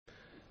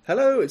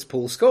Hello, it's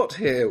Paul Scott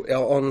here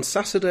on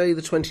Saturday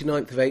the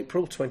 29th of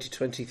April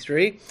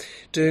 2023,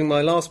 doing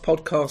my last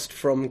podcast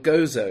from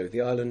Gozo,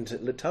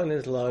 the tiny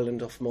little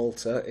island off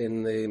Malta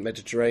in the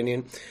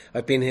Mediterranean.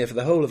 I've been here for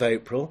the whole of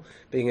April,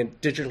 being a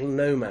digital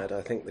nomad,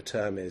 I think the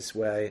term is,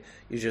 where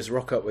you just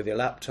rock up with your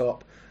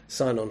laptop,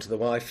 sign on to the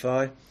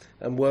Wi-Fi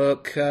and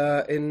work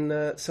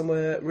in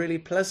somewhere really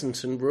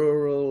pleasant and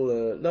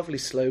rural, lovely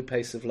slow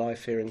pace of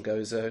life here in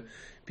Gozo.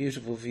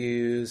 Beautiful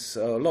views,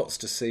 lots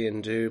to see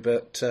and do,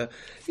 but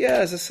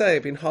as I say,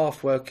 I've been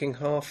half working,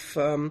 half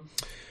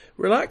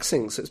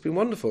relaxing, so it's been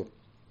wonderful.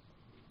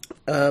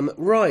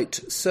 Right,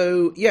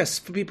 so yes,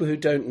 for people who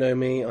don't know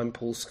me, I'm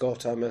Paul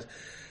Scott.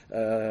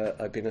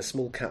 I've been a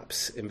small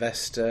caps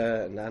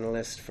investor and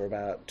analyst for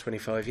about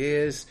 25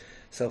 years,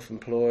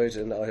 self-employed,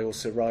 and I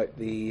also write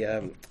the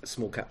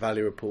small cap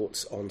value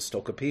reports on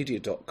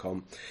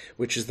Stockopedia.com,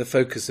 which is the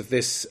focus of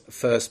this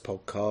first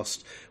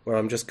podcast, where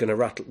I'm just going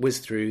to whiz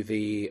through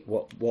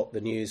what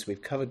the news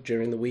we've covered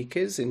during the week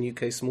is in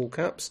UK small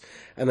caps,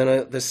 and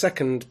then the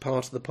second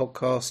part of the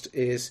podcast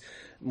is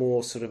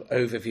more sort of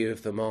overview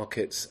of the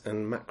markets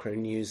and macro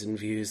news and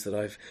views that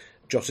I've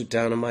jotted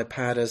down on my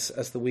pad as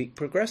the week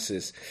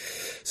progresses.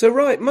 So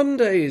right,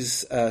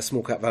 Monday's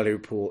small cap value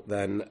report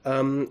then.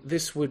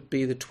 This would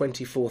be the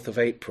 24th of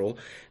April.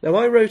 Now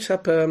I wrote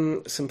up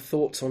some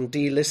thoughts on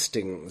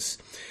delistings.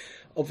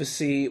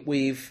 Obviously,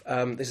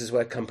 this is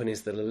where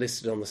companies that are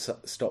listed on the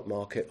stock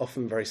market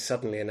often very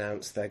suddenly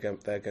announce they're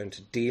going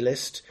to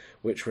delist,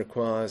 which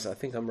requires, I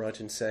think I'm right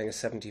in saying, a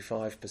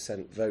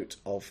 75% vote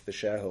of the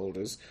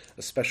shareholders,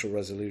 a special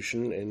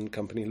resolution in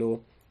company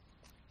law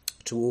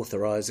to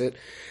authorise it.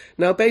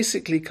 Now,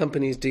 basically,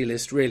 companies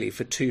delist really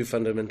for two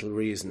fundamental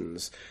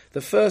reasons.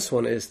 The first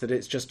one is that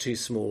it's just too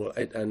small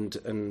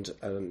and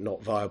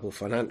not viable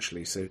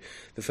financially. So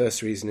the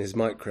first reason is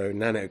micro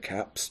nano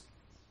caps,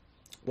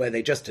 where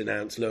they just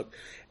announce, look,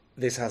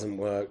 this hasn't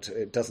worked,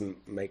 it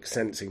doesn't make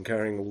sense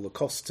incurring all the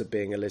costs of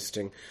being a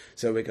listing,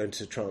 so we're going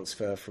to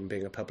transfer from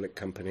being a public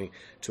company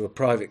to a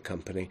private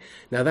company.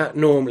 Now, that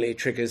normally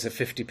triggers a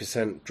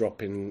 50%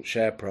 drop in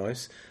share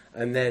price,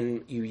 and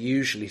then you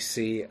usually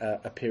see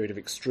a period of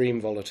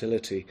extreme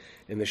volatility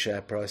in the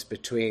share price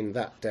between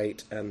that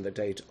date and the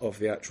date of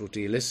the actual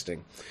delisting.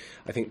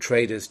 I think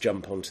traders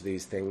jump onto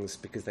these things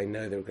because they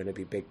know there are going to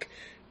be big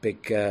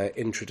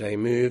intraday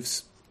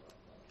moves,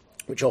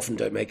 which often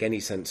don't make any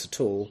sense at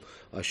all,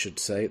 I should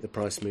say, the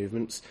price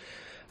movements.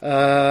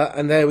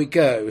 And there we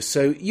go.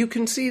 So you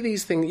can see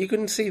these things, you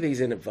can see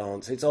these in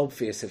advance. It's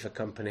obvious if a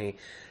company,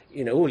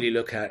 all you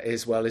look at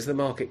is, well, is the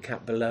market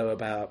cap below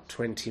about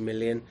 20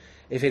 million?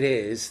 If it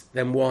is,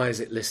 then why is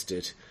it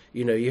listed?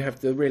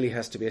 There really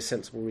has to be a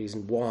sensible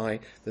reason why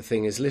the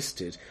thing is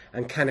listed,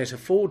 and can it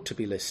afford to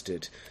be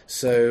listed?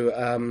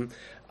 So,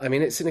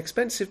 it's an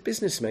expensive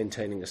business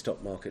maintaining a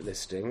stock market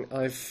listing.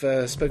 I've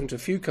spoken to a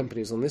few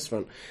companies on this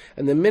front,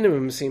 and the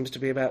minimum seems to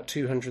be about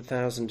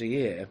 200,000 a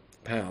year,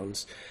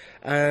 pounds.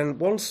 And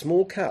one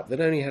small cap that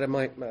only had a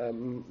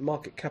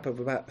market cap of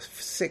about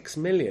 6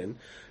 million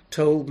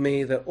told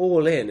me that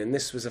all in, and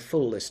this was a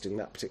full listing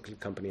that particular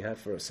company had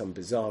for some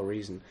bizarre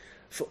reason,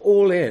 for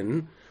all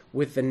in,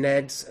 with the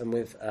NEDs and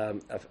with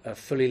a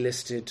fully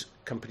listed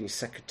company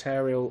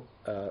secretarial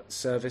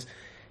service,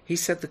 he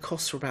said the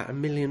costs were about £1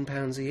 million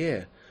a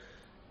year.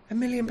 £1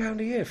 million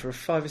a year for a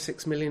 £5 or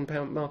 £6 million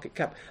market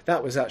cap.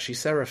 That was actually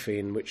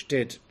Seraphine, which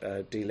did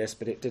delist,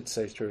 but it did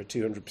so through a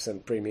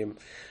 200% premium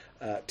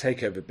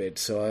takeover bid.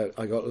 So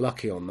I got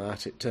lucky on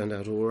that. It turned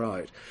out all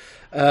right.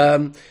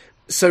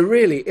 So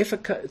really,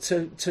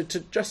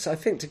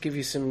 to give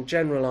you some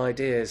general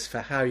ideas for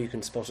how you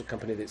can spot a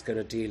company that's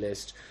going to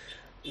delist.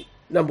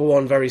 Number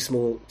one, very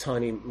small,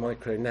 tiny,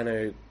 micro,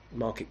 nano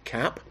market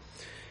cap.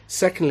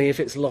 Secondly, if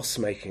it's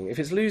loss-making. If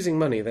it's losing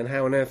money, then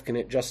how on earth can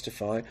it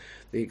justify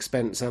the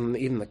expense and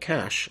even the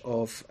cash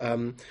of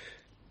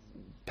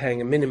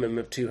paying a minimum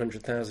of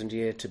 200,000 a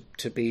year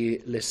to be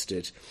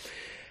listed?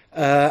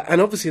 And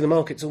obviously the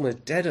market's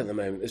almost dead at the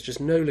moment. There's just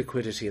no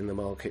liquidity in the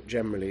market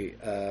generally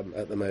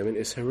at the moment.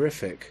 It's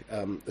horrific,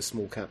 the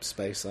small cap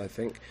space, I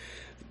think.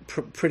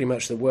 Pretty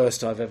much the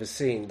worst I've ever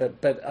seen. But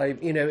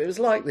it was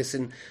like this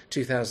in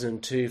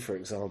 2002, for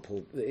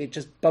example. It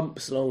just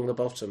bumps along the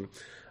bottom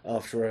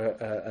after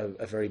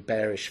a very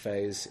bearish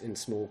phase in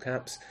small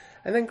caps.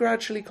 And then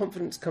gradually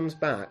confidence comes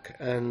back.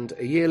 And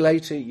a year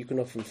later, you can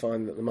often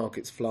find that the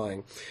market's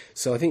flying.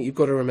 So I think you've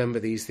got to remember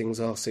these things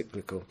are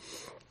cyclical.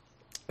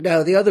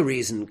 Now, the other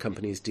reason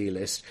companies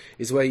delist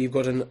is where you've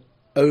got an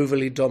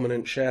overly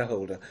dominant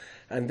shareholder.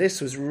 And this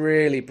was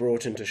really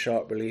brought into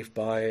sharp relief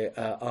by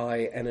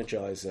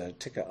iEnergizer,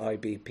 ticker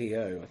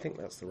IBPO, I think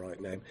that's the right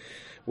name,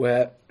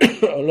 where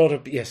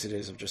yes it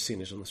is, I've just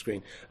seen it on the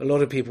screen, a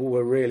lot of people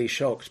were really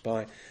shocked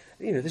by,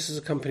 this is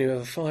a company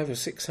with a 500 or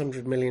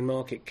 600 million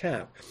market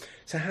cap.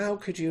 So how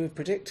could you have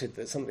predicted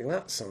that something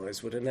that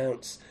size would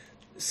announce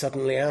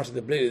suddenly out of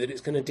the blue that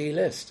it's going to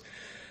delist?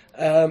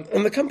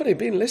 And the company had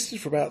been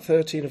listed for about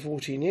 13 or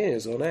 14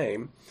 years on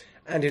AIM,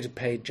 and it had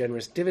paid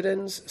generous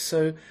dividends,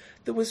 so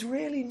there was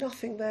really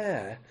nothing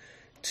there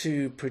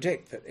to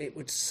predict that it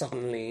would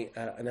suddenly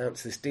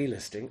announce this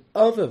delisting,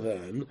 other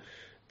than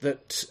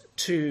that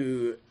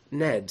two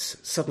Neds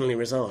suddenly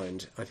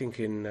resigned, I think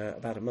in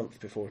about a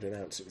month before it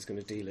announced it was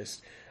going to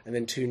delist, and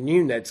then two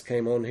new Neds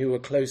came on who were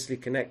closely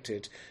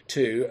connected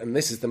to, and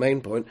this is the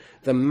main point,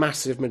 the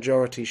massive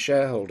majority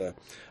shareholder.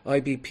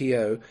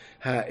 IBPO,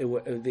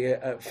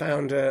 the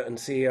founder and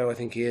CEO, I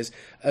think he is,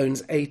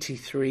 owns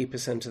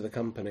 83% of the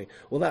company.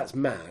 Well, that's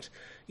mad.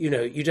 You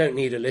know, you don't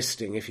need a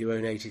listing if you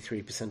own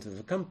 83% of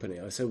the company.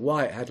 So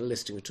why it had a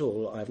listing at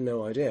all, I have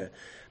no idea.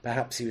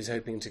 Perhaps he was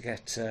hoping to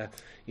get,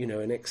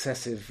 an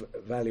excessive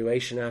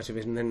valuation out of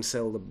it and then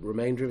sell the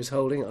remainder of his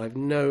holding. I have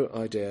no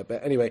idea.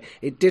 But anyway,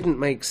 it didn't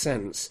make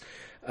sense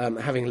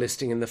having a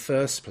listing in the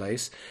first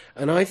place.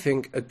 And I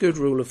think a good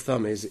rule of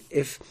thumb is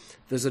if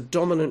there's a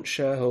dominant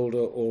shareholder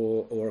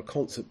or a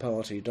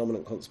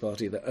dominant concert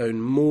party that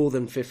own more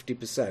than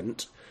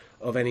 50%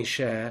 of any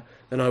share,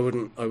 then I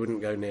wouldn't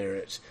go near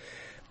it.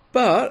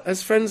 But,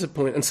 as friends have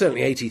pointed, and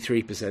certainly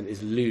 83%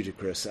 is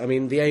ludicrous. I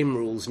mean, the AIM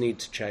rules need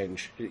to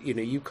change. You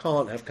know, you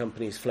can't have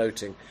companies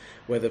floating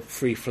where the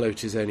free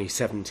float is only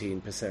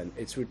 17%.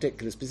 It's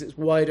ridiculous because it's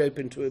wide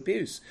open to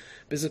abuse.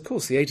 Because, of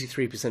course, the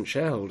 83%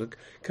 shareholder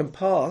can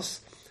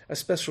pass a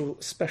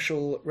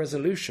special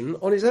resolution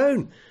on his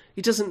own.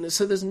 He doesn't.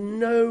 So there's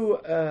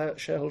no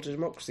shareholder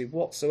democracy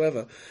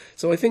whatsoever.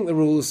 So I think the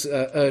rules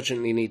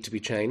urgently need to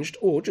be changed,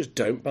 or just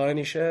don't buy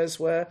any shares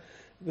where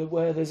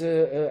there's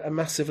a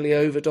massively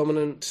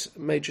over-dominant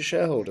major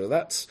shareholder.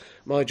 That's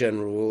my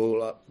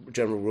general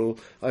rule.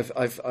 I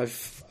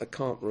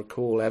can't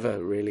recall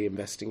ever really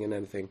investing in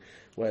anything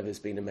where there's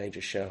been a major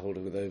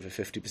shareholder with over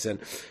 50%.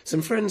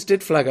 Some friends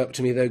did flag up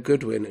to me, though,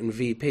 Goodwin and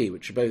VP,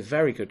 which are both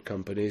very good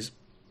companies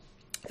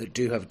that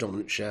do have a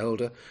dominant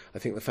shareholder. I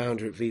think the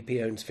founder at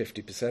VP owns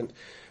 50%.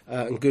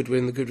 And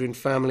Goodwin, the Goodwin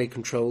family,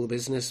 control the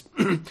business.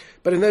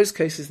 But in those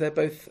cases, they're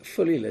both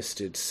fully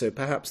listed. So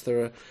perhaps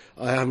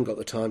I haven't got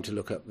the time to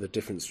look up the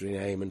difference between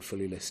AIM and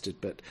fully listed.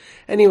 But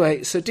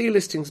anyway, so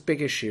delisting's a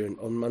big issue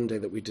on Monday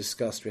that we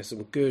discussed. We had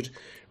some good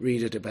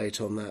reader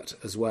debate on that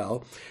as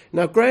well.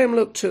 Now, Graham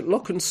looked at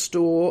Lock and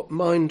Store,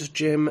 Mind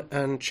Gym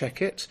and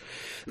Check It.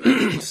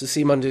 So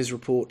see Monday's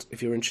report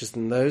if you're interested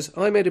in those.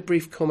 I made a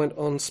brief comment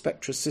on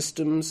Spectra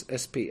Systems,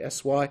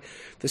 SPSY.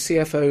 The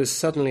CFO has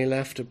suddenly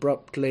left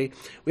abruptly.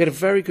 We had a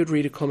very good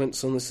reader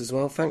comments on this as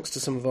well, thanks to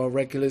some of our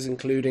regulars,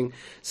 including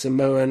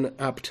Samoan,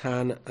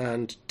 Abtan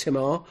and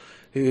Timar,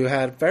 who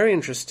had very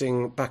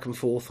interesting back and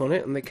forth on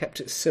it, and they kept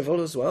it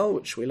civil as well,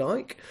 which we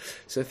like.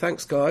 So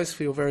thanks, guys,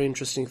 for your very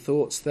interesting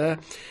thoughts there.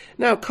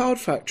 Now, Card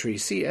Factory,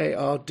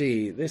 CARD,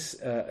 this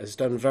has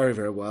done very,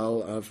 very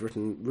well. I've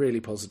written really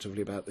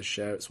positively about this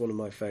share. It's one of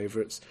my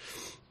favourites.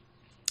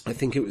 I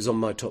think it was on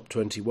my top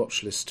 20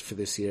 watch list for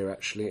this year,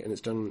 actually, and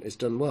it's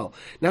done well.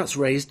 Now it's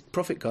raised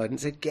profit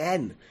guidance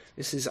again.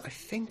 This is, I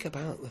think,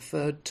 about the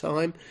third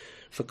time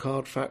for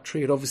Card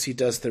Factory. It obviously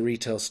does the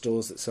retail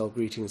stores that sell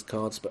greetings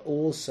cards, but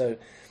also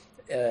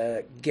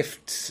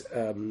gifts,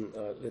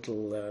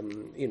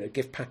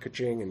 gift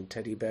packaging and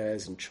teddy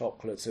bears and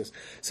chocolates.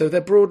 So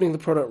they're broadening the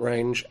product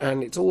range,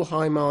 and it's all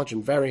high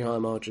margin, very high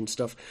margin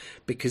stuff,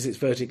 because it's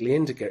vertically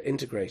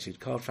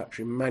integrated. Card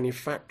Factory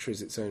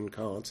manufactures its own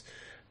cards.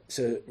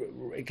 So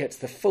it gets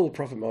the full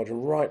profit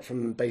margin right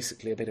from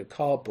basically a bit of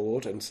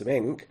cardboard and some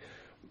ink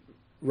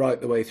right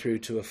the way through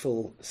to a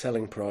full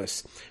selling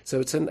price. So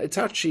it's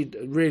actually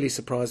really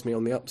surprised me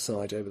on the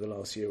upside over the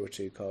last year or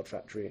two, Card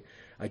Factory.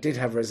 I did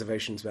have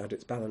reservations about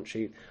its balance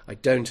sheet. I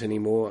don't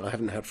anymore. I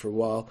haven't had for a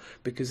while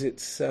because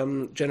it's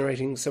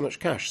generating so much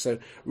cash. So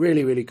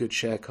really, really good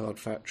share, Card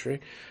Factory.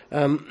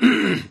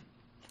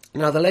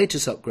 Now, the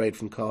latest upgrade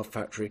from Card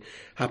Factory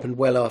happened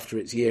well after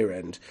its year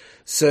end.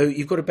 So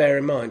you've got to bear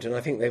in mind, and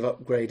I think they've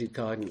upgraded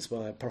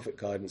profit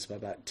guidance by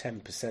about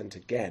 10%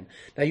 again.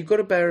 Now, you've got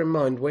to bear in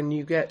mind, when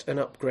you get an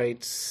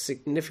upgrade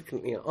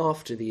significantly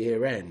after the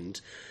year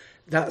end,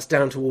 that's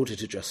down to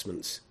audit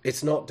adjustments.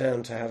 It's not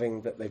down to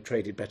having that they've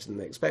traded better than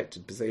they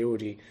expected, because they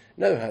already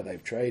know how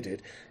they've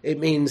traded. It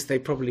means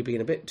they've probably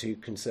been a bit too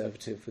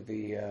conservative with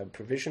the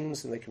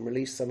provisions, and they can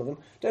release some of them.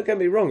 Don't get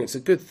me wrong, it's a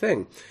good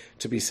thing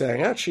to be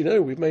saying, actually,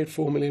 no, we've made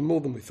 4 million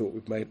more than we thought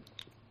we'd made.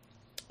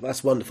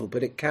 That's wonderful,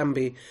 but it can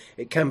be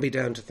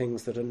down to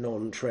things that are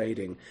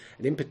non-trading.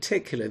 And in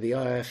particular, the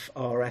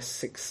IFRS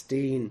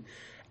 16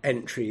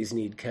 entries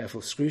need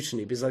careful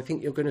scrutiny, because I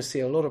think you're going to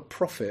see a lot of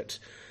profit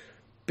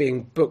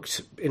being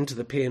booked into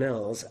the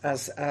P&Ls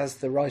as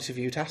the right of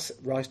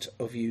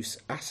use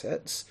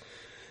assets,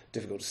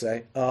 difficult to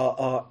say,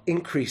 are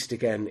increased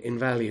again in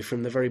value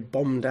from the very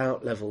bombed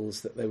out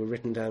levels that they were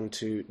written down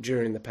to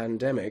during the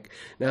pandemic.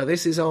 Now,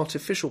 this is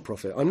artificial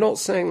profit. I'm not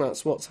saying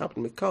that's what's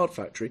happened with Card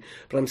Factory,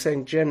 but I'm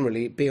saying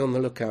generally be on the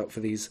lookout for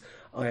these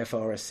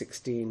IFRS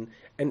 16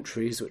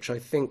 entries, which I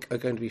think are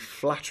going to be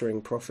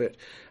flattering profit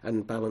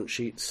and balance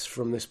sheets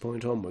from this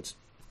point onwards.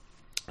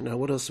 Now,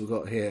 what else have we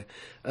got here?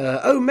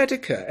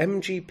 Medica,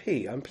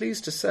 MGP. I'm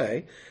pleased to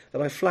say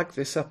that I flagged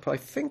this up, I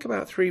think,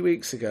 about 3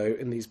 weeks ago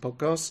in these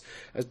podcasts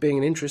as being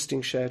an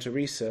interesting share to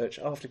research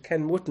after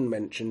Ken Wooden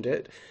mentioned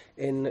it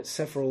in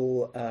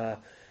several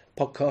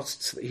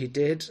podcasts that he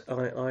did.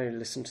 I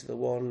listened to the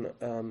one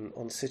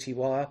on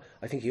Citywire.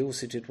 I think he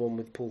also did one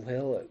with Paul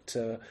Hill at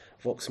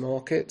Vox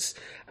Markets,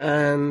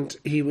 and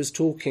he was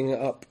talking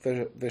up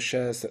the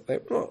shares that they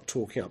were not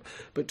talking up,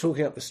 but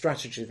talking up the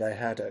strategy they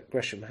had at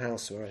Gresham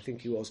House, where I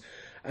think he was.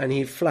 And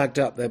he flagged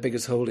up their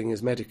biggest holding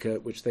is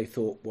Medica, which they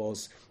thought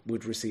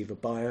would receive a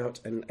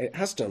buyout, and it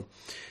has done.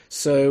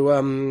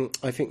 So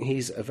I think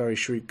he's a very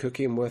shrewd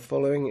cookie and worth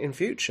following in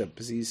future,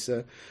 because he's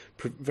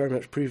very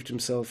much proved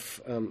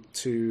himself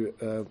to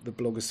the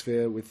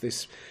blogosphere with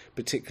this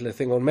particular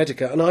thing on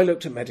Medica. And I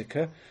looked at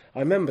Medica. I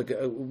remember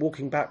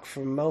walking back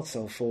from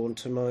Malselthorne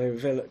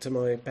to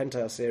my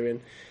penthouse here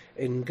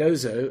in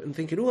Gozo and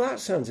thinking, oh, that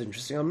sounds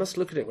interesting. I must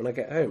look at it when I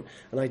get home.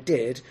 And I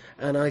did.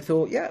 And I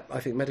thought, yeah, I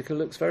think Medica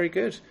looks very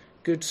good.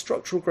 Good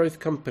structural growth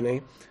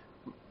company,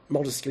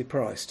 modestly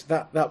priced.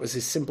 That was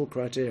his simple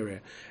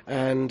criteria.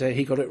 And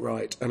he got it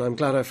right. And I'm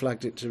glad I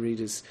flagged it to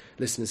readers,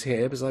 listeners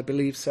here, because I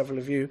believe several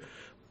of you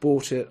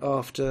bought it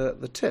after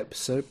the tip.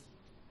 So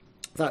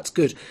that's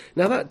good.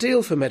 Now, that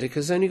deal for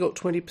Medica's only got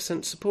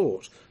 20%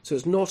 support, so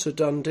it's not a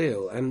done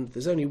deal. And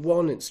there's only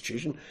one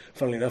institution,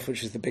 funnily enough,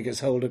 which is the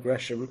biggest holder,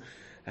 Gresham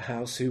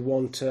House, who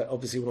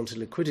obviously want a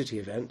liquidity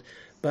event.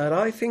 But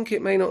I think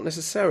it may not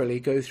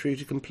necessarily go through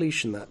to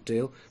completion, that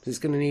deal, because it's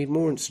going to need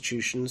more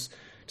institutions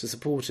to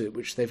support it,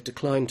 which they've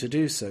declined to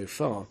do so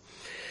far.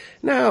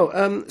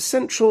 Now,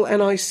 Central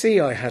NIC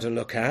I had a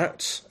look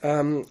at.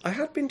 I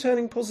had been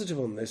turning positive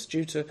on this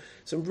due to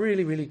some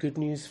really, really good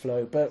news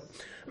flow, but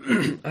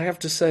I have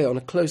to say, on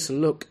a closer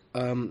look,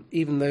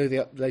 even though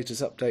the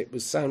latest update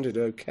sounded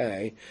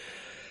okay,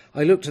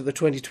 I looked at the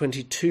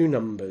 2022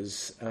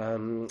 numbers,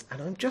 and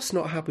I'm just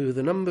not happy with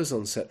the numbers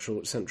on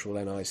Central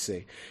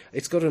NIC.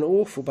 It's got an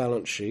awful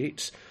balance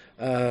sheet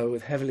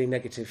with heavily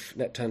negative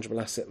net tangible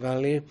asset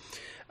value.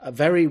 A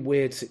very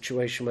weird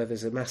situation where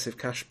there's a massive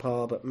cash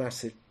pile but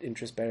massive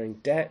interest-bearing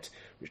debt,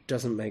 which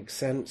doesn't make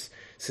sense.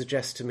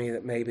 Suggests to me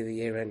that maybe the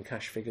year-end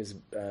cash figures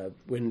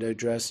window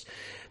dressed.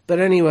 But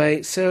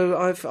anyway, so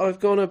I've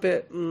gone a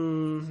bit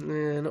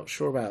not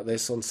sure about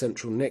this on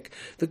Central NIC.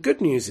 The good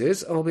news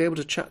is I'll be able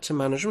to chat to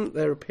management.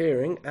 They're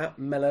appearing at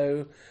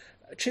Mellow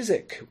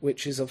Chiswick,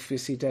 which is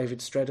obviously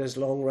David Stredder's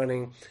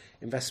long-running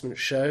investment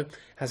show.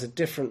 Has a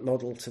different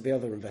model to the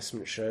other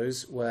investment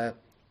shows where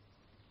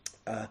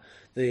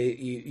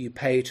you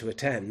pay to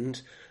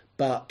attend,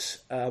 but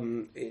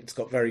it's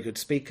got very good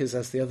speakers,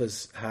 as the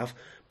others have,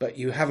 but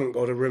you haven't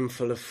got a room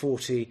full of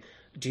 40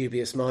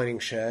 dubious mining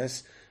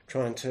shares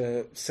trying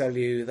to sell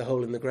you the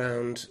hole in the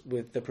ground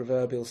with the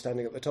proverbial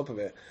standing at the top of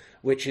it,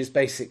 which is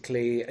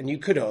basically, and you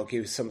could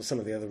argue some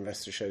of the other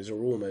investor shows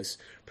are almost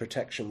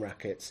protection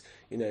rackets,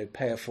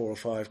 pay a 4 or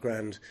 5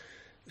 grand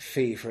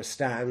fee for a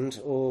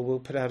stand, or we'll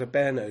put out a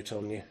bear note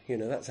on you.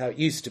 That's how it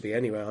used to be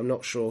anyway. I'm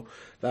not sure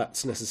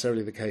that's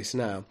necessarily the case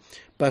now.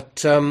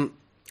 But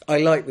I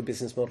like the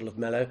business model of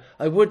Mellow.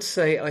 I would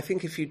say, I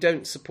think if you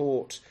don't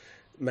support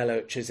Mellow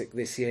at Chiswick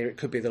this year, it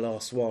could be the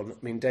last one. I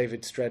mean,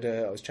 David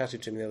Stredder, I was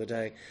chatting to him the other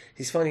day,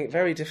 he's finding it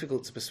very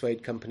difficult to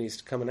persuade companies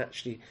to come and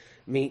actually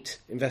meet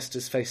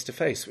investors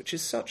face-to-face, which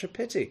is such a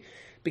pity.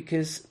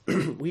 Because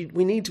we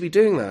need to be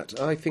doing that.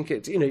 I think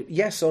it's,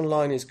 yes,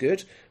 online is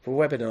good for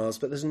webinars,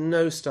 but there's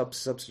no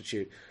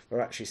substitute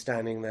for actually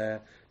standing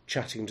there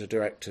chatting to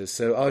directors.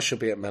 So I shall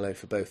be at Mellow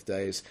for both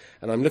days,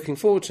 and I'm looking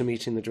forward to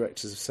meeting the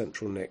directors of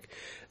Central NIC.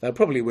 They'll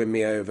probably win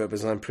me over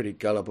because I'm pretty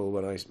gullible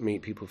when I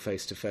meet people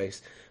face to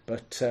face,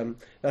 but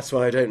that's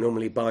why I don't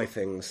normally buy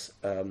things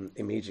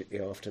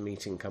immediately after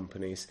meeting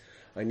companies.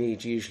 I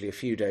need usually a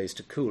few days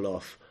to cool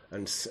off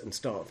and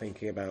start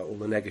thinking about all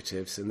the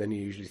negatives, and then you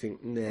usually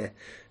think, nah,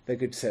 they're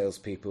good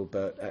salespeople,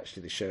 but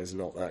actually the shares are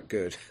not that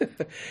good.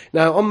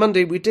 Now, on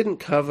Monday, we didn't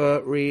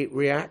cover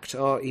React,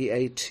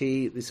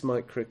 R-E-A-T, this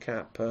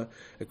micro-cap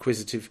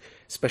acquisitive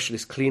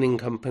specialist cleaning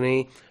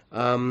company.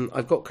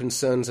 I've got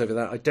concerns over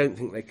that. I don't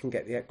think they can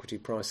get the equity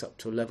price up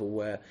to a level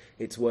where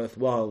it's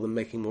worthwhile them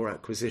making more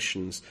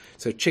acquisitions.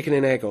 So chicken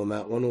and egg on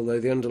that one, although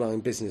the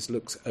underlying business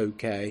looks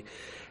okay.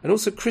 And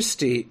also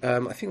Christie,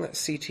 I think that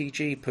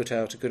CTG put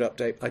out a good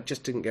update. I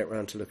just didn't get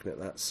around to looking at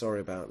that. Sorry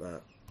about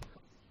that.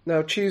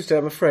 Now, Tuesday,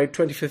 I'm afraid,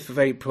 25th of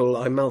April,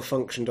 I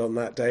malfunctioned on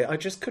that day. I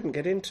just couldn't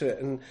get into it,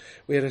 and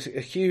we had a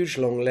huge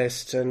long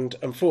list, and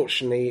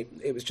unfortunately,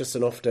 it was just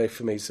an off day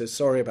for me, so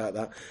sorry about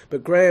that.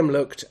 But Graham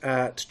looked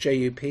at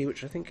JUP,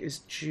 which I think is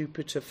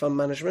Jupiter Fund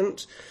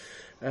Management,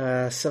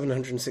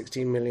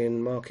 716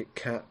 million market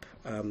cap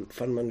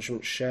fund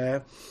management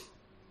share.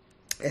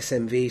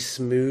 SMV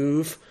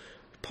Smooth,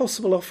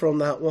 possible offer on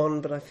that one,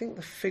 but I think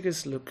the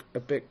figures look a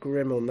bit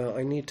grim on that.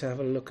 I need to have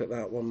a look at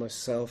that one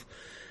myself.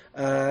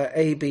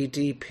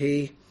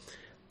 ABDP,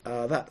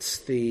 that's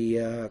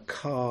the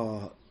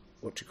car,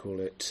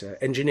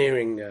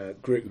 engineering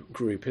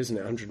group, isn't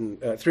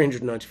it?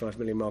 395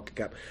 million market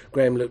cap.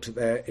 Graham looked at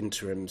their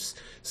interims.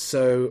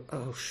 So,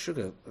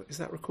 sugar, is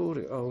that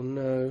recording? Oh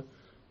no,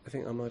 I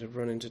think I might have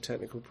run into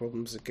technical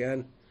problems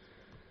again.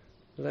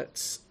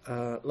 Last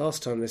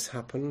time this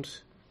happened.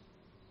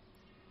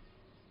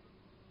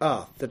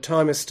 The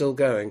timer's still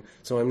going,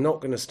 so I'm not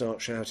going to start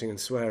shouting and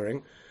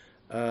swearing.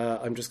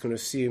 I'm just going to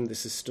assume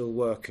this is still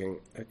working.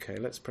 Okay,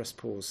 let's press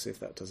pause, see if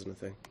that does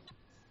anything.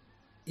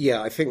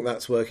 Yeah, I think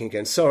that's working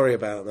again. Sorry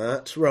about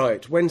that.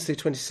 Right, Wednesday,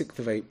 26th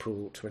of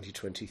April,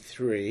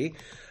 2023.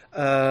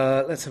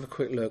 Let's have a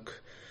quick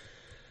look.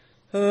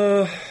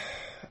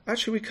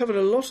 Actually, we covered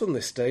a lot on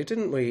this day,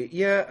 didn't we?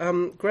 Yeah,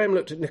 Graham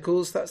looked at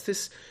Nichols. That's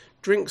this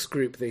drinks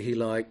group that he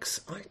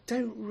likes. I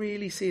don't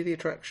really see the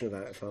attraction of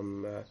that, if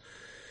I'm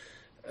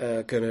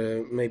going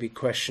to maybe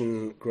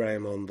question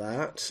Graham on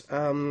that.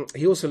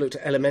 He also looked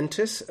at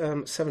Elementis,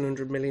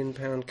 £700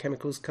 million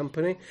chemicals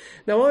company.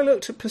 Now, I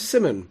looked at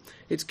Persimmon.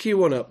 Its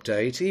Q1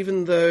 update,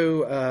 even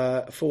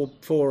though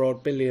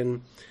 4-odd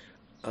billion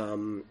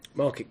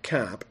market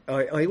cap,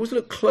 I always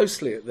look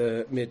closely at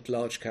the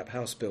mid-large cap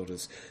house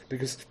builders,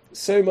 because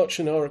so much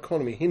in our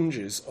economy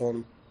hinges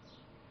on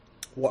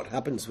what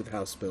happens with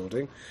house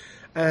building.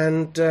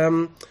 And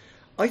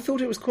I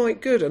thought it was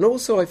quite good. And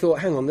also I thought,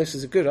 hang on, this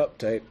is a good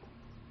update.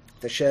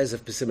 The shares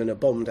of Persimmon are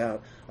bombed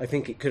out. I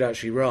think it could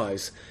actually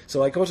rise.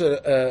 So I got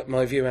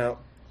my view out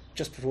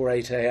just before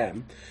 8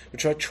 a.m,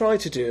 which I try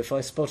to do if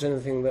I spot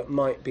anything that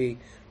might be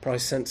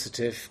price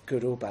sensitive,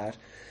 good or bad.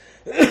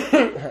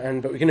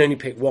 But we can only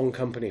pick one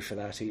company for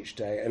that each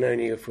day, and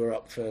only if we're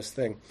up first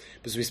thing,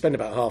 because we spend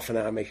about half an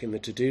hour making the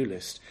to-do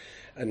list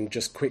and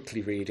just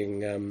quickly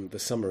reading the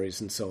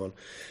summaries and so on.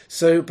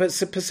 So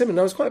Persimmon,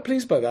 I was quite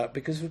pleased by that,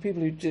 because for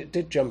people who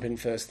did jump in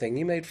first thing,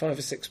 you made 5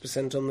 or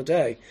 6% on the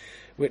day,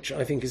 which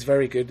I think is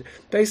very good.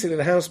 Basically,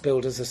 the house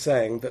builders are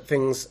saying that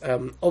things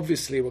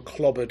obviously were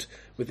clobbered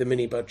with the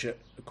mini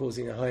budget,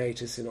 causing a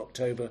hiatus in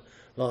October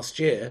last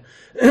year.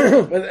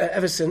 But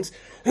ever since,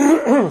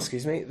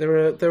 excuse me, there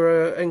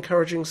are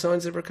encouraging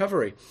signs of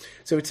recovery.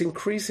 So it's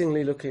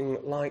increasingly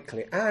looking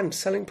likely, and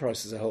selling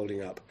prices are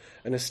holding up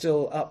and are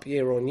still up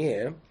year on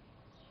year.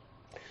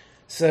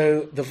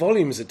 So the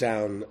volumes are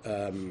down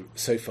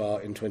so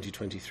far in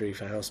 2023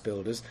 for house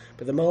builders,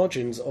 but the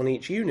margins on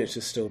each unit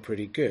are still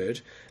pretty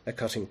good. They're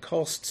cutting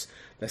costs,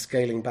 they're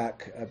scaling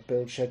back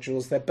build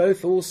schedules. They're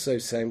both also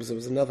saying, because there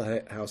was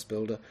another house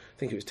builder, I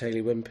think it was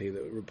Taylor Wimpey,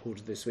 that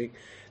reported this week,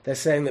 they're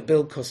saying that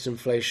build cost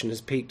inflation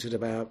has peaked at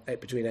about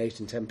between 8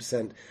 and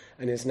 10%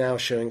 and is now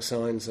showing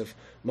signs of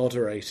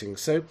moderating.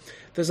 So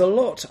there's a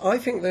lot. I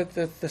think that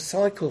the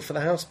cycle for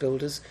the house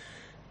builders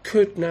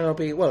could now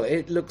be, well,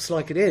 it looks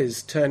like it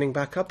is turning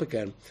back up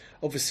again.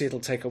 Obviously, it'll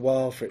take a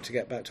while for it to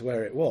get back to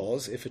where it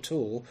was, if at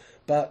all.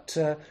 But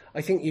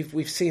I think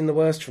we've seen the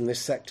worst from this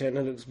sector, and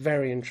it looks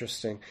very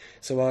interesting.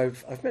 So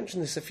I've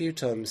mentioned this a few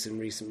times in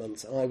recent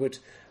months. I would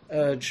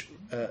urge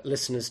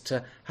listeners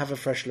to have a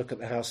fresh look at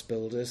the house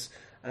builders,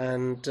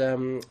 and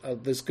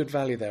there's good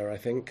value there, I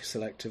think,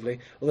 selectively.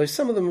 Although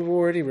some of them have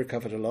already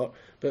recovered a lot,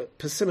 but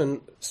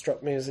Persimmon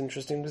struck me as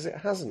interesting because it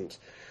hasn't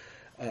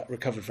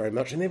recovered very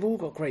much, and they've all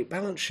got great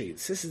balance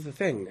sheets. This is the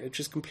thing, which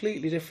is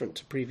completely different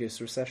to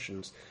previous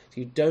recessions. So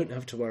you don't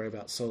have to worry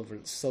about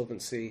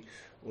solvency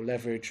or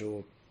leverage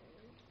or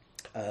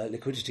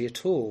liquidity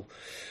at all.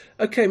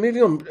 Okay,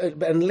 moving on,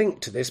 and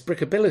linked to this,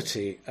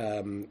 Brickability.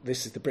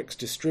 This is the bricks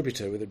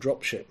distributor with a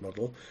dropship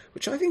model,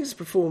 which I think has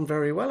performed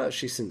very well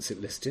actually since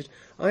it listed.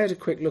 I had a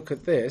quick look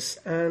at this,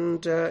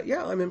 and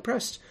yeah, I'm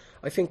impressed.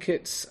 I think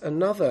it's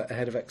another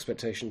ahead of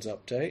expectations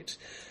update.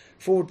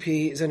 Forward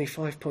PE is only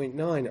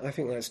 5.9. I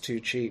think that's too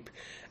cheap.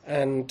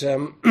 And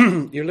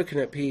you're looking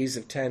at PEs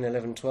of 10,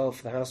 11, 12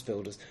 for the house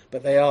builders,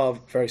 but they are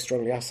very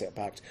strongly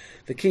asset-backed.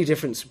 The key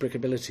difference to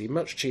Brickability,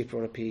 much cheaper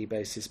on a PE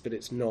basis, but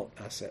it's not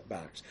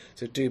asset-backed.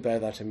 So do bear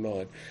that in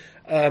mind.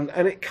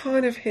 And it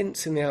kind of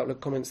hints in the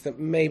Outlook comments that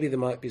maybe there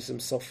might be some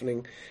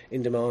softening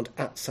in demand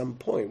at some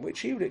point,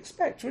 which you would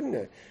expect, wouldn't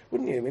you?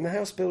 I mean, the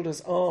house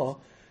builders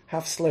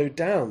have slowed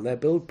down their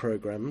build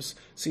programs,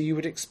 so you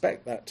would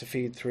expect that to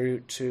feed through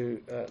to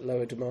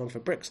lower demand for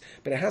bricks.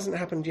 But it hasn't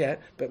happened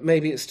yet, but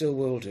maybe it still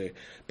will do.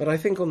 But I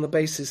think on the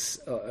basis,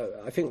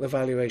 I think the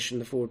valuation,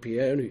 the forward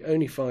PE,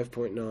 only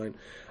 5.9,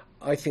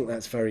 I think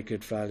that's very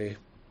good value.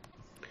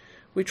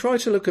 We try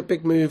to look at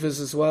big movers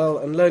as well,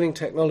 and Learning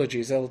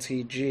Technologies,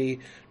 LTG,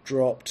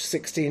 dropped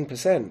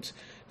 16%.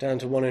 Down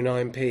to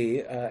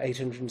 109p,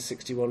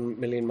 861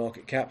 million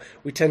market cap.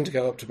 We tend to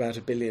go up to about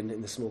 $1 billion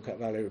in the small cap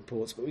value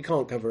reports, but we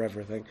can't cover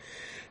everything.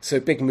 So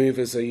big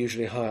movers are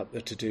usually high up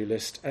the to-do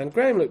list. And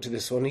Graham looked at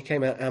this one. He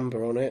came out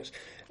amber on it.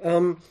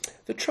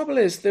 The trouble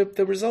is the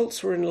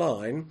results were in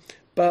line,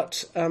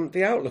 but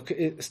the outlook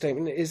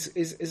statement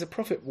is a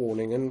profit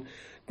warning. And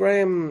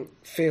Graham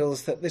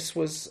feels that this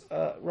was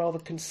rather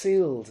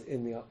concealed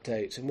in the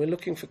update. And we're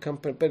looking for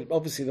company, but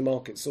obviously the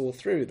market saw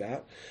through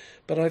that.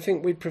 But I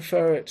think we'd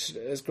prefer it,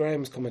 as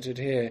Graham's commented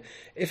here,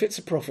 if it's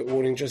a profit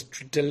warning,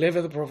 just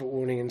deliver the profit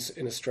warning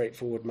in a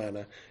straightforward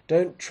manner.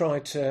 Don't try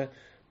to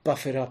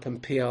buff it up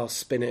and PR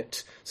spin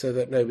it so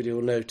that nobody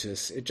will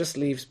notice. It just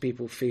leaves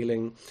people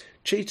feeling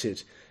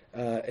cheated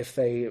if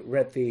they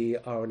read the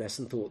RNS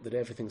and thought that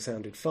everything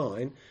sounded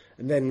fine,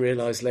 and then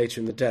realised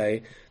later in the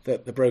day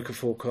that the broker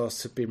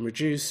forecasts have been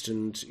reduced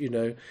and,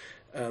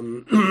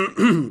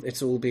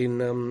 it's all been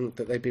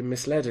that they've been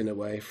misled in a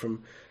way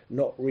from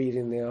not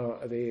reading the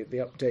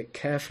update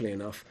carefully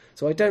enough.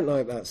 So I don't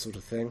like that sort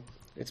of thing.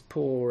 It's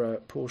poor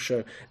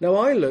show. Now,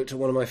 I looked at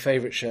one of my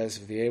favourite shares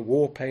of the year,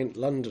 Warpaint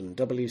London,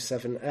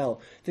 W7L.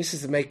 This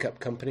is the makeup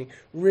company.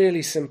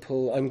 Really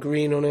simple. I'm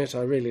green on it.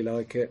 I really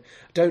like it.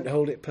 Don't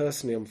hold it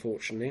personally,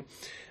 unfortunately.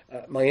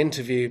 My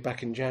interview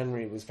back in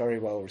January was very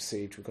well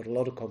received. We got a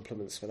lot of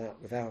compliments for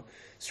that, with how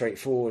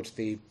straightforward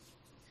the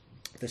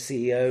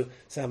CEO,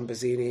 Sam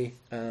Bazzini,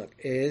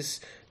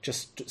 is.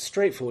 Just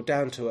straightforward,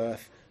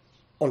 down-to-earth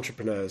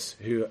entrepreneurs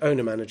who are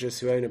owner-managers,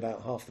 who own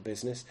about half the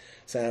business,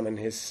 Sam and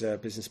his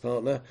business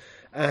partner.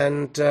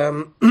 And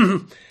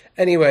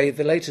anyway,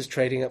 the latest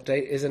trading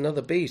update is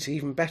another beat,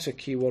 even better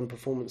Q1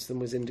 performance than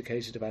was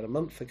indicated about a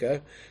month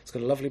ago. It's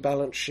got a lovely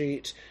balance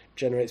sheet,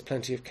 generates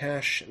plenty of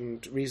cash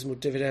and reasonable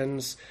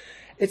dividends.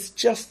 It's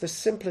just the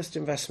simplest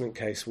investment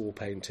case,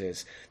 Warpaint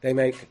is. They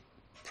make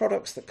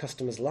products that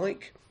customers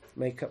like,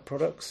 makeup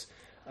products.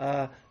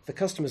 The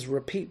customers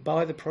repeat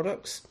buy the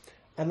products,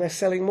 and they're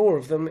selling more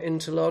of them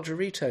into larger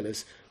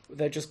retailers.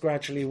 They're just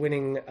gradually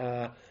winning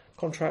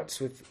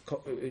contracts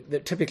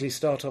that typically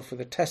start off with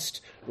a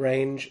test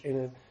range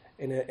in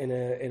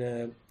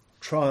a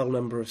trial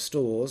number of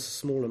stores,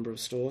 small number of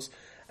stores,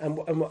 and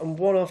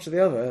one after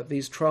the other,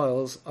 these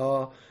trials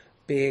are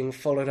being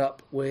followed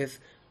up with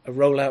a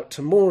rollout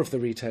to more of the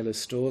retailers'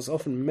 stores,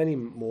 often many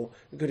more.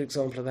 A good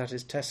example of that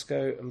is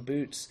Tesco and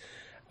Boots,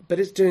 but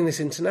it's doing this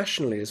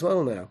internationally as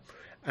well now.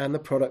 And the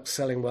product's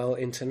selling well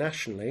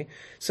internationally.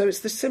 So it's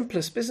the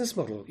simplest business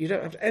model. You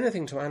don't have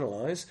anything to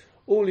analyse.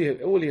 All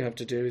you have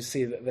to do is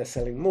see that they're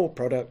selling more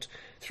product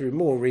through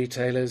more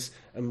retailers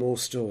and more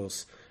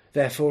stores.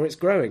 Therefore, it's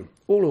growing.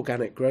 All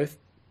organic growth.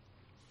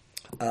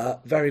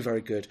 Very,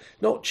 very good.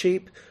 Not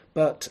cheap,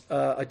 but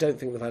I don't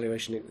think the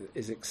valuation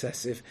is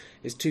excessive.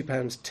 It's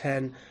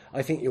 £2.10.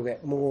 I think you'll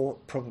get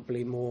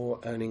probably more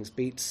earnings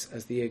beats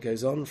as the year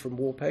goes on from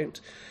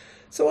Warpaint.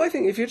 So I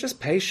think if you're just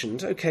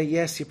patient, okay,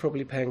 yes, you're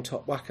probably paying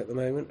top whack at the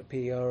moment, a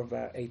PER of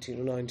about 18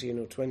 or 19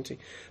 or 20,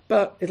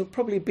 but it'll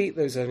probably beat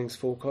those earnings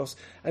forecasts.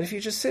 And if you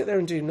just sit there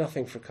and do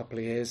nothing for a couple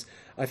of years,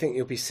 I think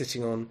you'll be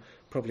sitting on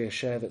probably a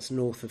share that's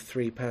north of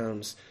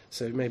 £3,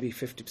 so maybe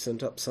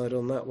 50% upside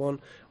on that one,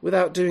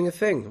 without doing a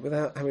thing,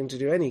 without having to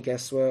do any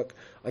guesswork.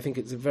 I think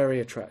it's a very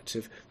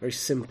attractive, very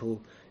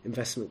simple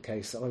investment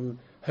case. I'm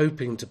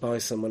hoping to buy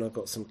some when I've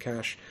got some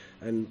cash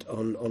and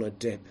on a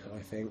dip, I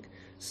think.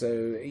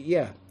 So,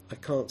 yeah. I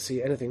can't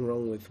see anything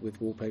wrong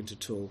with Warpaint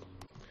at all.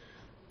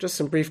 Just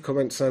some brief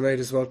comments I made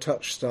as well.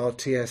 Touchstar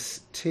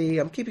TST.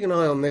 I'm keeping an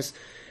eye on this.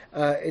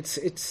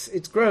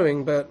 It's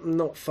growing, but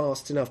not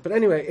fast enough. But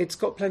anyway, it's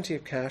got plenty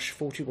of cash,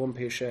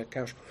 41p a share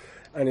cash,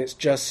 and it's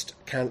just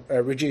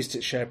reduced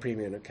its share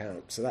premium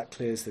account. So that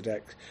clears the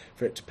deck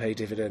for it to pay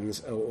dividends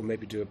or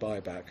maybe do a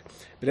buyback.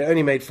 But it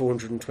only made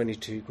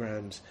 422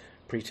 grand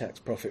pre-tax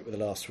profit with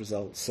the last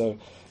results, so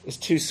it's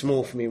too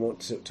small for me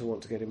to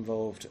want to get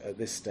involved at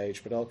this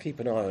stage, but I'll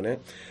keep an eye on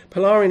it.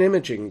 Polarian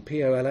Imaging,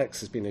 POLX,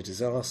 has been a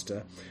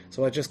disaster,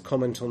 so I just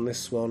comment on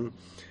this one.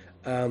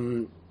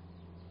 Why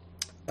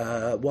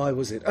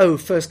was it? Oh,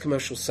 first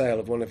commercial sale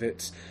of one of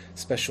its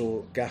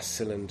special gas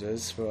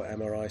cylinders for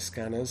MRI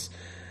scanners.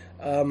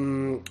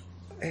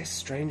 It's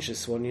strange,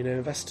 this one,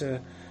 investor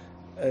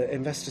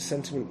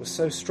sentiment was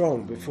so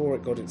strong before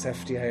it got its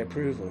FDA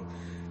approval.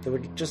 There were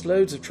just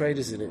loads of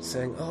traders in it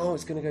saying, oh,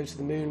 it's going to go to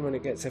the moon when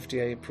it gets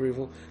FDA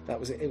approval. It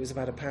was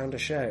about £1 a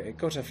share. It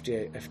got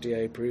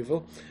FDA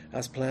approval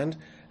as planned,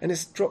 and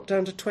it's dropped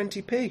down to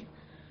 20p.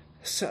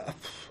 So,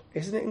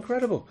 isn't it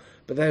incredible?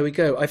 But there we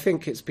go. I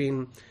think it's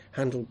been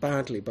handled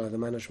badly by the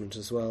management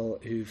as well,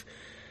 who've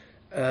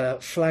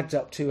flagged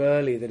up too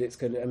early that it's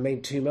going to, and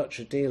made too much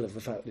a deal of the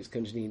fact that it's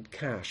going to need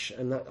cash,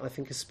 and that I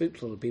think has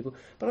spooked a lot of people.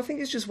 But I think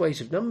it's just weight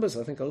of numbers.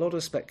 I think a lot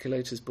of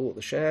speculators bought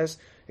the shares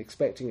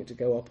expecting it to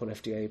go up on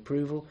FDA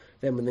approval.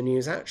 Then when the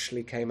news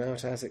actually came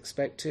out as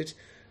expected,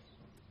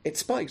 it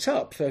spiked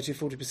up 30 or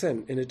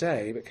 40% in a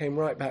day, but came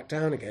right back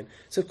down again.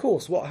 So of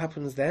course, what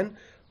happens then?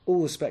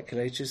 All the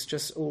speculators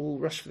just all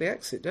rush for the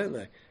exit, don't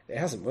they? It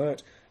hasn't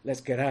worked.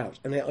 Let's get out.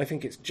 And I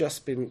think it's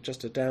just been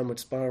just a downward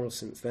spiral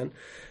since then.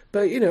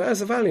 But,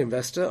 as a value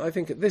investor, I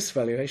think at this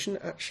valuation,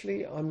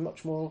 actually,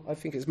 I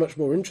think it's much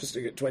more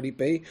interesting at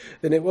 20p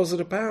than it was at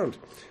 £1.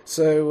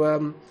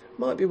 So,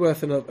 might be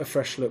worth a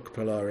fresh look,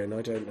 Polarian,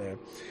 I don't know.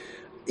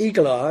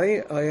 Eagle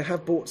Eye, I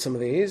have bought some of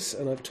these,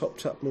 and I've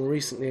topped up more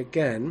recently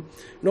again.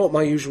 Not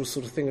my usual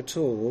sort of thing at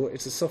all.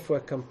 It's a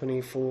software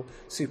company for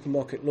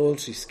supermarket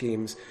loyalty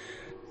schemes.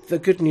 The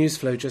good news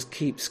flow just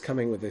keeps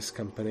coming with this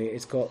company.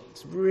 It's got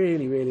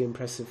really, really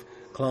impressive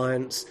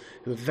clients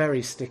who are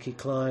very sticky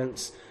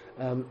clients,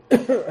 and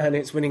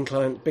it's winning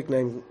big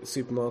name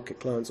supermarket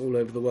clients all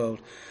over the world.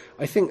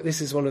 I think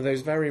this is one of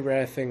those very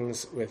rare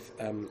things with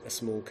a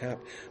small cap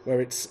where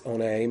it's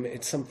on AIM.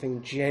 It's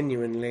something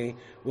genuinely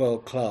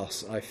world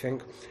class, I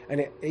think.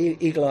 And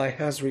Eagle Eye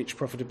has reached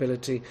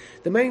profitability.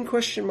 The main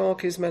question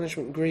mark is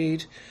management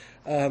greed.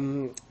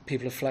 People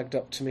have flagged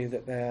up to me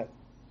that they're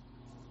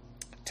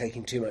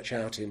taking too much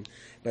out in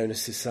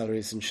bonuses,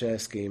 salaries and share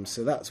schemes,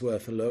 so that's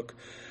worth a look.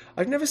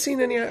 I've never seen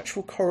any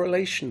actual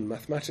correlation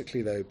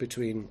mathematically, though,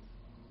 between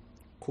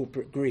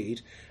corporate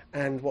greed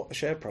and what the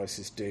share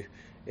prices do.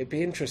 It'd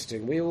be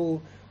interesting. We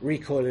all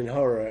recoil in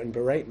horror and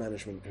berate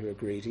management who are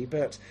greedy,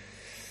 but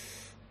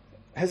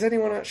has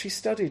anyone actually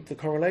studied the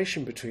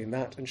correlation between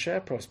that and share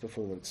price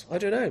performance? I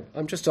don't know.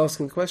 I'm just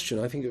asking the question.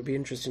 I think it would be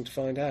interesting to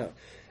find out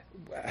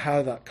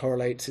how that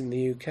correlates in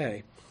the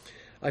UK.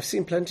 I've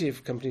seen plenty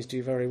of companies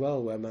do very well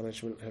where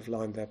management have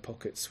lined their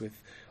pockets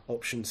with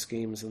option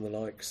schemes and the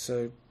like,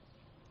 so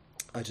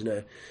I don't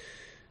know.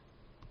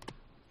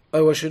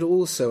 Oh, I should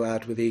also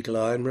add with Eagle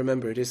Eye, and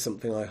remember it is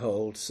something I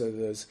hold, so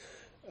there's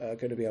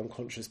going to be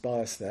unconscious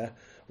bias there,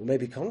 or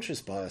maybe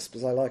conscious bias,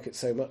 because I like it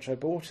so much I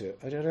bought it.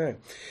 I don't know.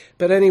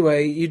 But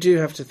anyway, you do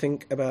have to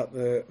think about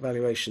the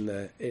valuation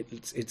there.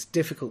 It's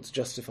difficult to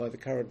justify the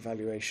current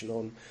valuation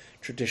on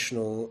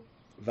traditional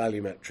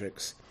value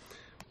metrics.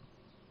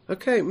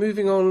 Okay,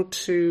 moving on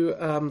to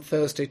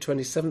Thursday,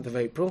 27th of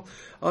April.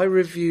 I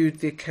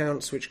reviewed the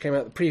accounts which came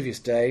out the previous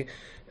day,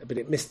 but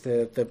it missed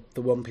the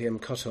 1pm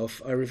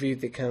cut-off. I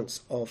reviewed the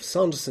accounts of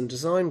Sanderson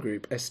Design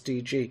Group,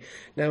 SDG.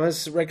 Now,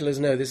 as regulars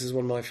know, this is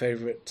one of my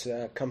favourite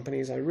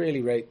companies. I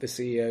really rate the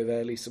CEO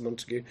there, Lisa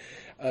Montague.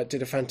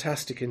 Did a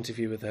fantastic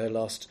interview with her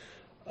last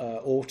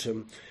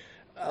autumn.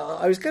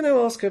 I was going to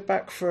ask her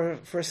back for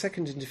a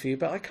second interview,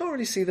 but I can't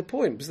really see the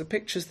point because the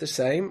picture's the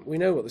same. We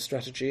know what the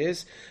strategy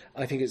is.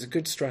 I think it's a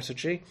good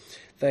strategy.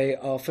 They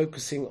are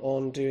focusing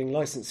on doing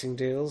licensing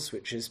deals,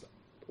 which is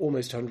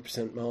almost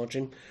 100%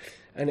 margin.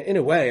 And in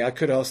a way, I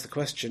could ask the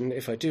question,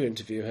 if I do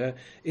interview her,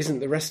 isn't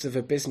the rest of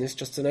her business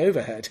just an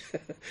overhead?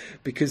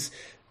 Because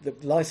the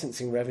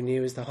licensing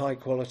revenue is the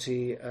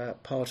high-quality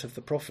part of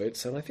the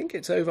profits, and I think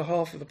it's over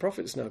half of the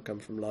profits now come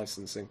from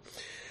licensing.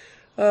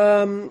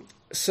 And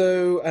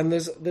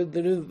there's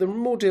there are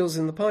more deals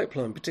in the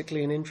pipeline,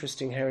 particularly an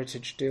interesting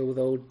heritage deal with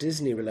old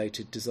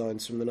Disney-related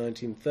designs from the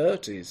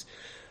 1930s.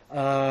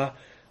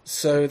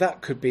 So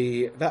that could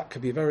be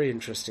very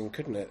interesting,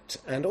 couldn't it?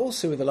 And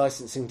also with the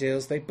licensing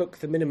deals, they book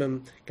the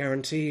minimum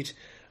guaranteed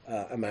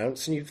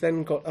amounts, and you've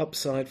then got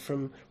upside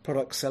from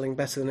products selling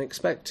better than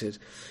expected.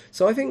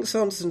 So I think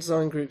Sanderson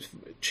Design Group's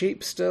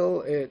cheap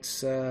still.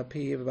 It's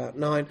PE of about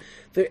 9.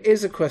 There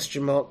is a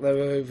question mark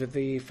though over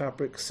the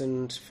fabrics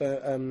and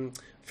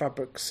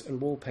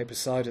wallpaper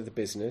side of the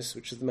business,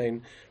 which is the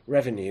main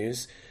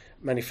revenues,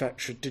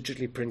 manufactured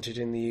digitally printed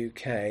in the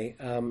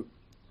UK.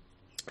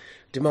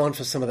 Demand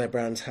for some of their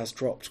brands has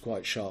dropped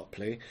quite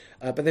sharply,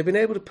 but they've been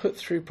able to put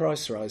through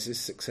price rises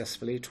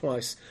successfully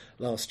twice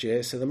last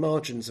year, so the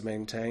margins are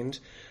maintained.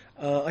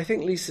 I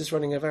think Lisa's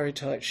running a very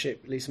tight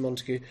ship, Lisa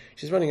Montague.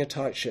 She's running a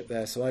tight ship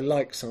there, so I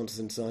like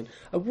Sanderson Design.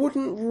 I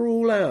wouldn't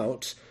rule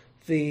out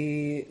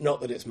not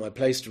that it's my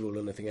place to rule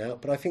anything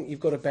out, but I think you've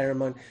got to bear in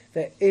mind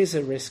there is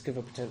a risk of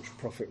a potential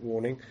profit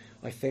warning,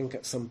 I think,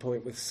 at some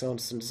point with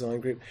Sanderson Design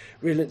Group.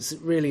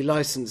 Really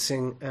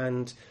licensing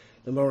and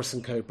the Morris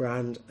 & Co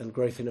brand and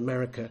growth in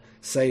America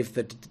saved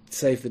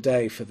the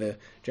day for the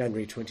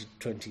January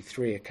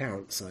 2023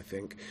 accounts, I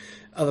think.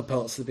 Other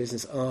parts of the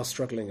business are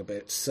struggling a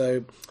bit.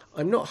 So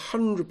I'm not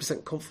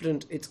 100%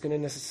 confident it's going to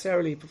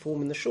necessarily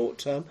perform in the short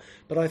term,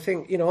 but I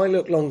think, I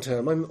look long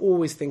term. I'm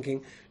always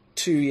thinking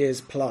 2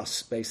 years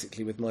plus,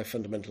 basically, with my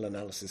fundamental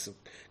analysis of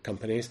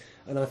companies.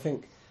 And I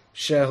think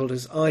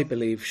shareholders, I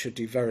believe, should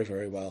do very,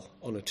 very well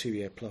on a 2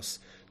 year plus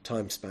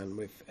time span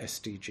with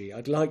SDG.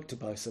 I'd like to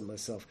buy some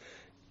myself,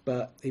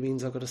 but it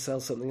means I've got to sell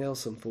something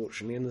else,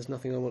 unfortunately, and there's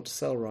nothing I want to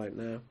sell right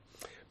now.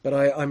 But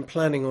I'm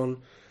planning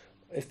on,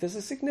 if there's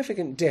a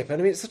significant dip,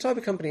 and I mean, it's the type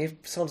of company, if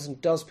Sanderson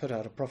does put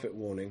out a profit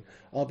warning,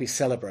 I'll be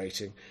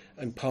celebrating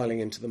and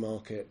piling into the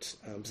market.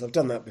 So I've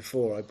done that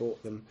before. I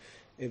bought them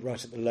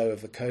right at the low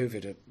of the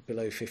COVID at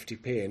below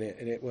 50p, and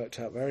it worked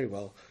out very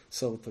well.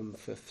 Sold them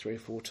for 3 or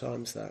 4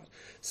 times that.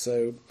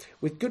 So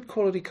with good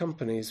quality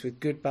companies, with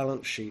good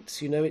balance sheets,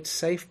 it's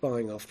safe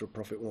buying after a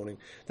profit warning.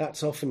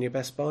 That's often your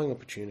best buying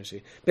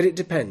opportunity. But it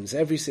depends.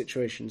 Every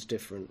situation's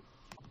different.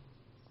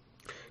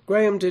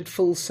 Graham did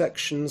full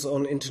sections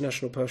on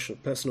international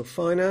personal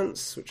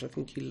finance, which I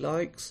think he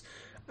likes.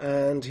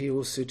 And he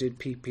also did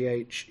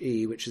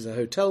PPHE, which is a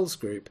hotels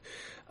group.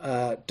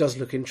 Does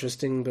look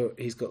interesting, but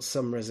he's got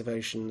some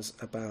reservations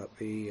about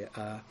the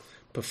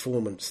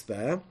performance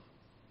there.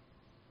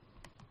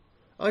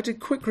 I did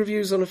quick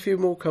reviews on a few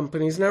more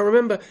companies. Now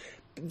remember,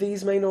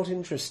 these may not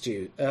interest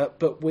you,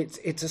 but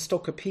it's a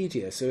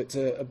Stockopedia, so it's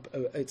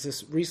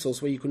a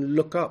resource where you can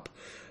look up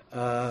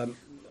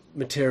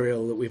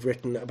material that we've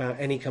written about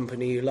any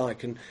company you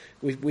like, and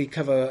we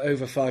cover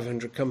over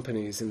 500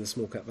 companies in the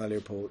Small Cap Value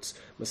Reports,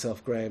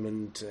 myself, Graham,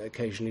 and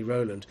occasionally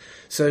Roland.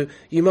 So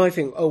you might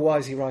think, why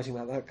is he writing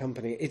about that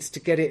company? It's to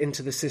get it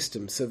into the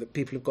system so that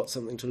people have got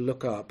something to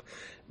look up,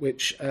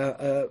 which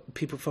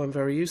people find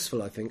very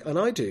useful, I think, and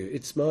I do.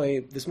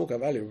 The Small Cap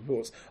Value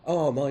Reports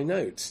are my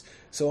notes,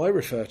 so I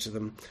refer to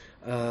them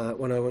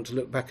when I want to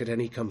look back at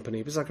any company,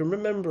 because I can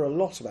remember a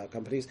lot about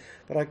companies,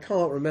 but I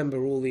can't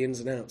remember all the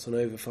ins and outs on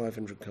over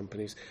 500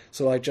 companies.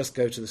 So I just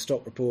go to the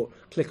stock report,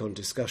 click on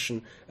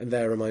discussion, and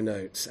there are my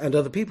notes, and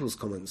other people's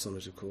comments on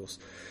it, of course.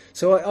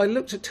 So I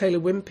looked at Taylor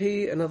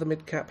Wimpey, another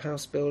mid-cap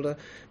house builder,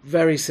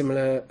 very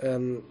similar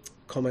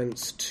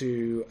comments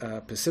to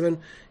Persimmon.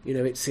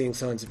 It's seeing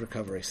signs of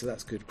recovery, so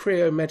that's good.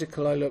 Creo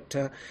Medical I looked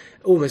at,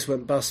 almost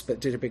went bust, but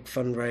did a big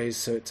fundraise,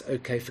 so it's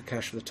okay for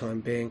cash for the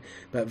time being,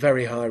 but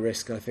very high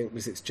risk, I think,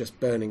 because it's just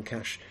burning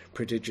cash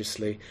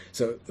prodigiously.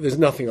 So there's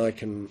nothing I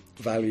can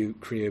value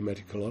Creo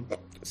Medical on,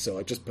 so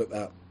I just put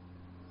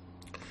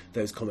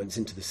those comments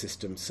into the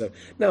system. So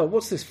now,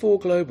 what's this?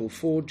 4Global,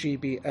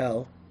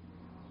 4GBL.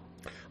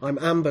 I'm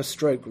amber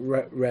stroke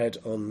red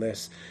on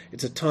this.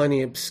 It's a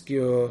tiny,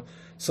 obscure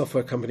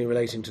software company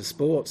relating to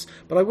sports.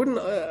 But I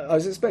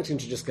was expecting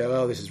to just go,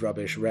 oh, this is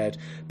rubbish, red.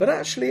 But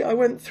actually, I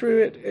went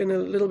through it in a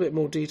little bit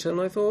more detail,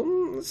 and I thought,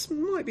 this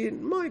might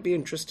be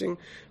interesting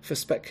for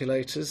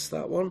speculators,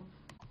 that one.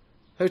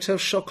 Hotel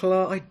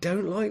Chocolat, I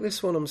don't like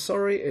this one, I'm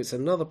sorry. It's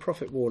another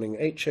profit warning.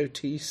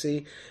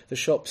 HOTC, the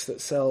shops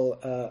that sell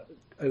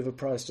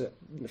overpriced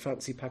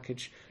fancy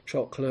package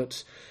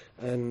chocolate.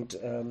 And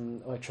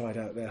I tried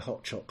out their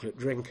hot chocolate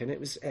drink, and it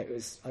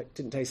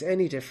didn't taste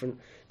any different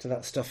to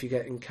that stuff you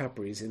get in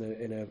Cadbury's in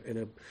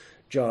a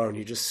jar, and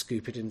you just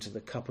scoop it into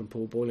the cup and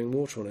pour boiling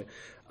water on it.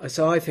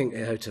 So I think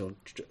Hotel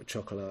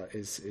Chocolat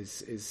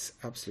is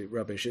absolute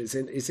rubbish. Its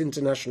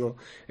international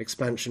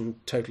expansion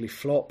totally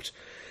flopped.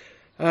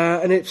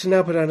 And it's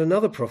now put out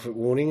another profit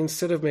warning.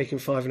 Instead of making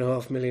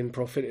 $5.5 million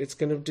profit, it's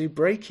going to do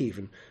break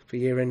even for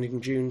year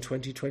ending June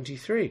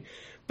 2023.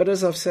 But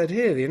as I've said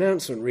here, the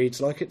announcement reads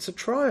like it's a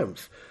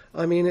triumph.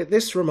 I mean,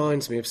 this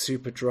reminds me of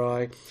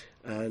Superdry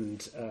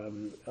and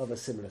other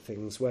similar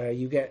things where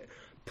you get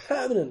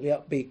permanently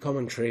upbeat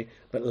commentary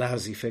but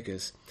lousy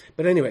figures.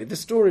 But anyway, the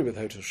story with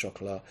Hotel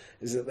Chocolat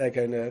is that they're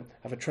going to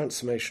have a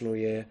transformational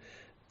year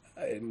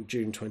in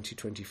June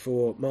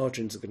 2024.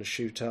 Margins are going to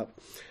shoot up.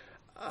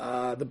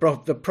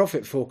 The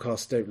profit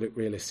forecasts don't look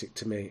realistic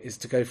to me, is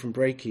to go from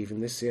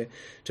break-even this year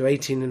to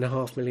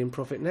 18.5 million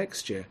profit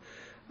next year.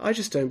 I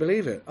just don't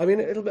believe it. I mean,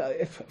 it'll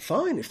be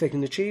fine if they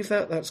can achieve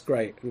that. That's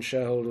great, and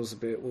shareholders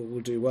will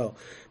do well.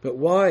 But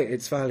why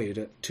it's valued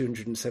at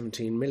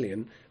 217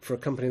 million for a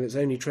company that's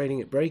only trading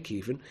at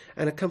break-even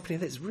and a company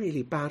that's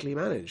really badly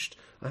managed?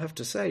 I have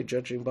to say,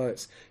 judging by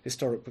its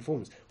historic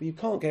performance. But you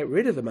can't get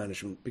rid of the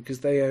management because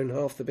they own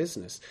half the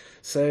business.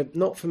 So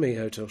not for me,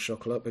 Hotel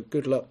Chocolat. But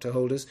good luck to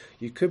holders.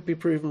 You could be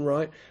proven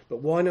right, but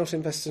why not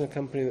invest in a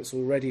company that's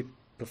already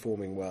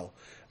performing well,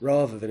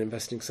 rather than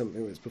investing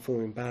something that's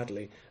performing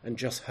badly and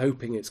just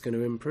hoping it's going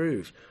to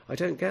improve? I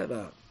don't get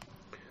that.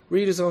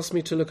 Readers asked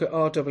me to look at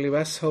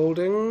RWS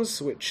Holdings,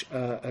 which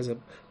has a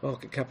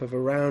market cap of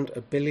around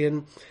 $1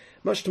 billion.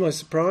 Much to my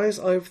surprise,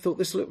 I thought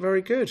this looked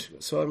very good,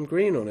 so I'm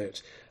green on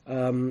it.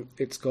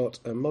 It's got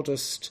a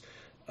modest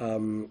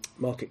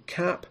market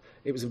cap.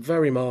 It was a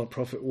very mild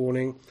profit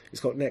warning. It's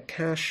got net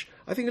cash.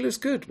 I think it looks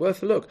good,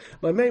 worth a look.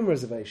 My main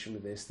reservation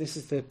with this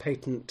is the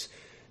patent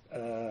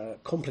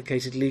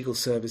complicated legal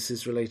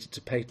services related to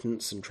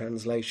patents and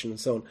translation and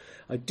so on.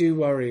 I do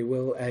worry,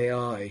 will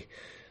AI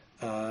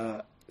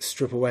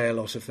strip away a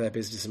lot of their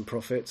business and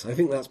profits? I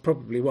think that's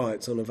probably why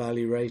it's on a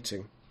value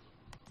rating.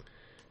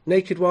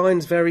 Naked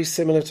Wines, very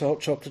similar to Hot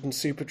Chocolate and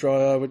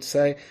Superdry, I would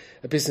say.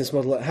 A business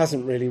model that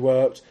hasn't really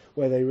worked,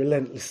 where they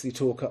relentlessly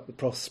talk up the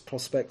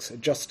prospects,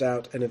 adjust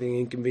out anything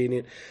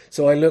inconvenient.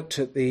 So I looked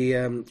at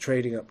the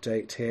trading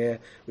update here,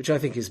 which I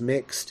think is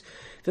mixed.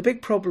 The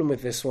big problem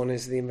with this one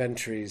is the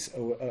inventories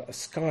are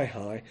sky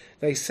high.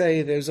 They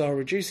say those are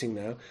reducing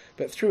now,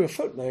 but through a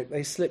footnote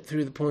they slip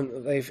through the point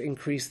that they've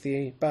increased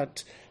the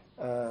bad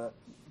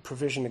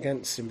provision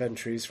against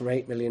inventories from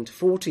 8 million to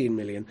 14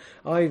 million.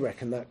 I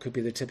reckon that could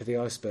be the tip of the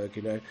iceberg,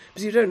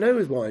 because you don't know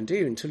with wine, do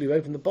you, until you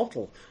open the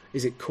bottle.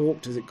 Is it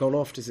corked? Has it gone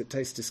off? Does it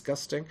taste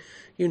disgusting?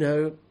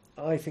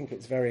 I think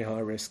it's very high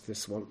risk,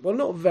 this one. Well,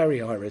 not very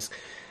high risk.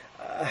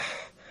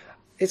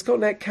 It's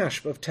got net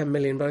cash of 10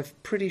 million, but I'm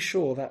pretty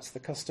sure that's the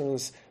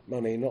customer's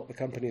money, not the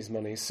company's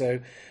money. So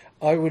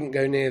I wouldn't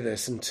go near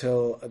this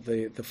until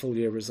the full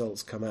year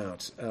results come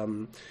out.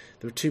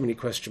 There are too many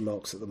question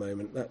marks at the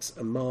moment. That's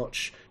a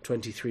March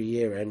 23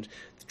 year end.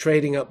 The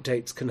trading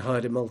updates can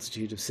hide a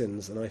multitude of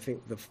sins, and I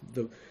think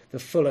the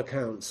full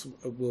accounts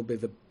will be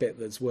the bit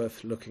that's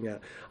worth looking at.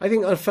 I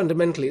think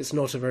fundamentally it's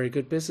not a very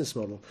good business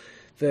model.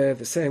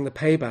 They're saying the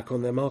payback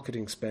on their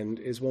marketing spend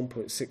is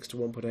 1.6 to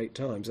 1.8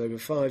 times over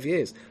 5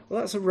 years. Well,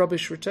 that's a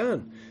rubbish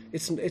return.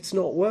 It's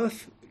not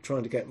worth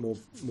trying to get more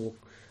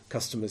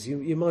customers.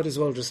 You might as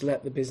well just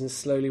let the business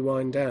slowly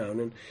wind down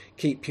and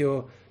keep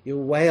your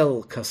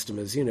whale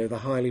customers, the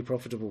highly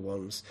profitable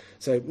ones.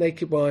 So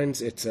Naked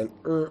Wines, it's an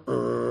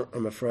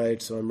I'm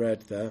afraid, so I'm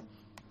red there.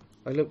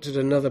 I looked at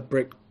another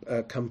brick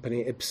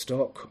company,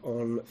 Ibstock,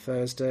 on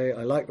Thursday.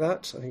 I like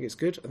that. I think it's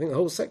good. I think the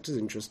whole sector's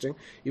interesting.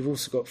 You've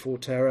also got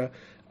Forterra,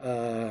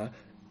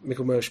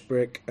 Michelmersh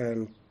Brick,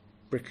 and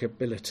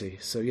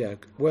Brickability. So, yeah,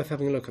 worth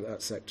having a look at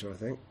that sector, I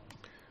think.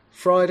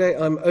 Friday,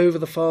 I'm over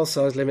the file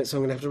size limit, so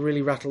I'm going to have to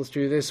really rattle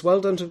through this.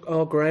 Well done to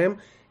R. Graham.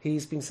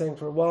 He's been saying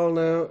for a while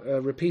now,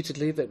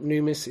 repeatedly, that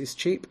Numis is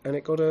cheap, and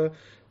it got a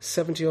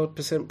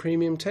 70-odd%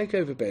 premium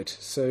takeover bid.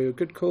 So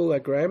good call there,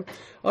 Graham.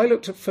 I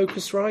looked at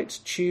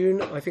Focusrite,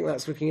 Tune. I think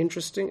that's looking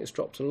interesting. It's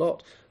dropped a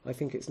lot. I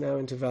think it's now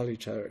into value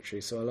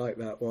territory, so I like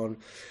that one.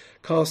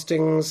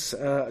 Castings,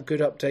 a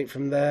good update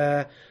from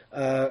there.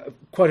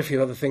 Quite a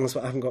few other things,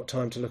 but I haven't got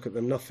time to look at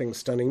them. Nothing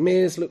stunning.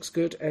 Mears looks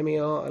good.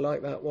 MER, I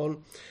like that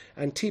one.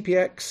 And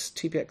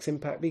TPX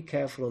Impact, be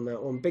careful on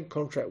that one. Big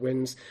contract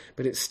wins,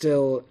 but it's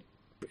still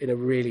in a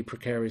really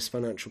precarious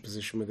financial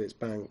position with its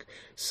bank.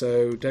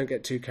 So don't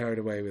get too carried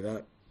away with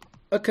that.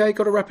 Okay,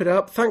 got to wrap it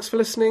up. Thanks for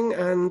listening,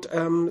 and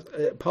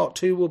part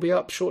 2 will be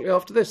up shortly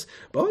after this.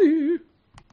 Bye!